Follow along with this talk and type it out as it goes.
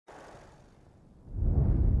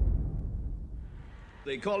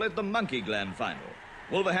They call it the monkey gland final.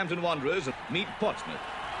 Wolverhampton Wanderers meet Portsmouth.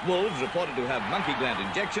 Wolves, reported to have monkey gland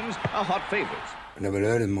injections, are hot favourites. I never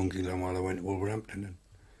heard of monkey gland while I went to Wolverhampton,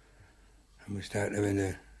 and we started having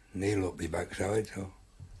a nail up my backside, so...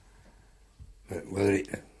 But whether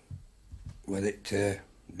it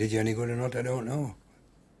did you any good or not, I don't know.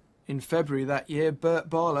 In February that year, Bert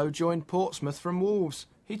Barlow joined Portsmouth from Wolves.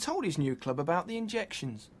 He told his new club about the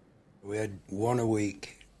injections. We had one a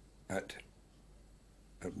week at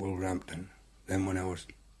Wolverhampton. Then when I was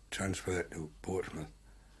transferred to Portsmouth,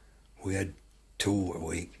 we had 2 a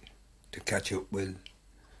week to catch up with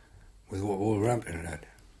what Wolverhampton had.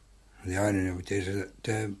 The irony of it is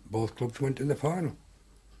that both clubs went to the final.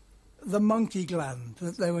 The monkey gland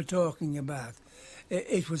that they were talking about,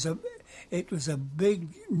 it was a big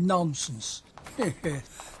nonsense.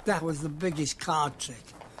 That was the biggest card trick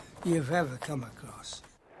you've ever come across.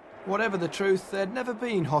 Whatever the truth, there'd never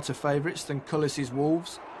been hotter favourites than Cullis's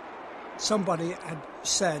Wolves. Somebody had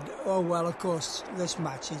said, oh, well, of course, this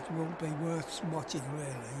match, it won't be worth watching,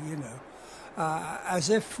 really, you know. As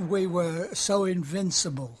if we were so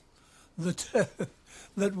invincible that,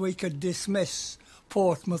 that we could dismiss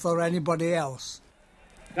Portsmouth or anybody else.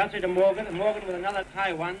 Guthrie to Morgan, and Morgan with another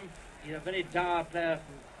high one. He's a very dour player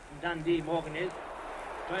from Dundee, Morgan is.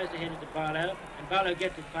 Tries to hit it to Barlow, and Barlow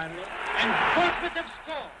gets it finally. And Portsmouth have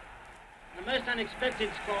scored! The most unexpected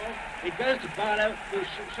score. It goes to Barlow, who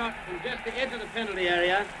shot from just the edge of the penalty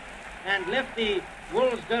area and left the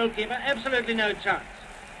Wolves goalkeeper absolutely no chance.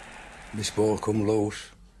 This ball come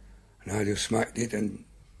loose, and I just smacked it, and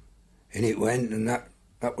in it went, and that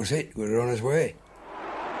was it. We were on his way.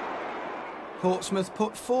 Portsmouth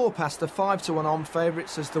put 4 past the 5-1 on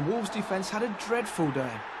favourites as the Wolves' defence had a dreadful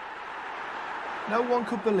day. No one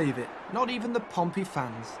could believe it, not even the Pompey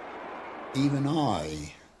fans. Even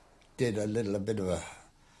I did a little bit of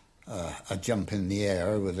a jump in the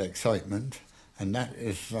air with excitement, and that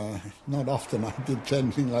is not often I did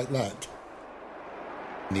anything like that.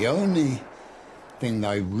 The only thing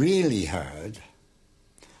I really heard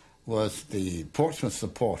was the Portsmouth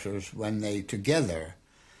supporters when they together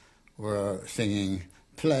were singing,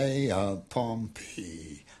 "Play up,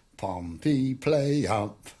 Pompey, Pompey, play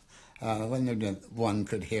up." When one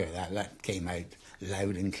could hear that, that came out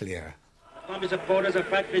loud and clear. Pompey supporters are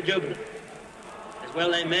practically jubilant. As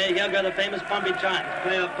well they may. Here go the famous Pompey chimes.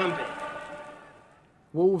 Play up, Pompey.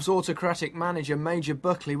 Wolves' autocratic manager, Major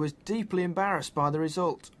Buckley, was deeply embarrassed by the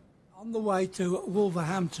result. On the way to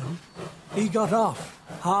Wolverhampton, he got off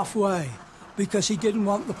halfway because he didn't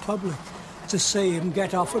want the public to see him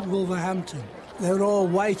get off at Wolverhampton. They were all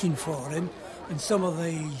waiting for him, and some of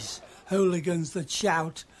these hooligans that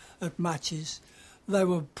shout at matches, they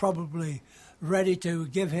were probably ready to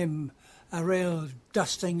give him a real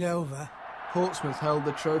dusting over. Portsmouth held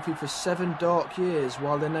the trophy for 7 dark years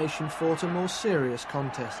while the nation fought a more serious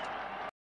contest.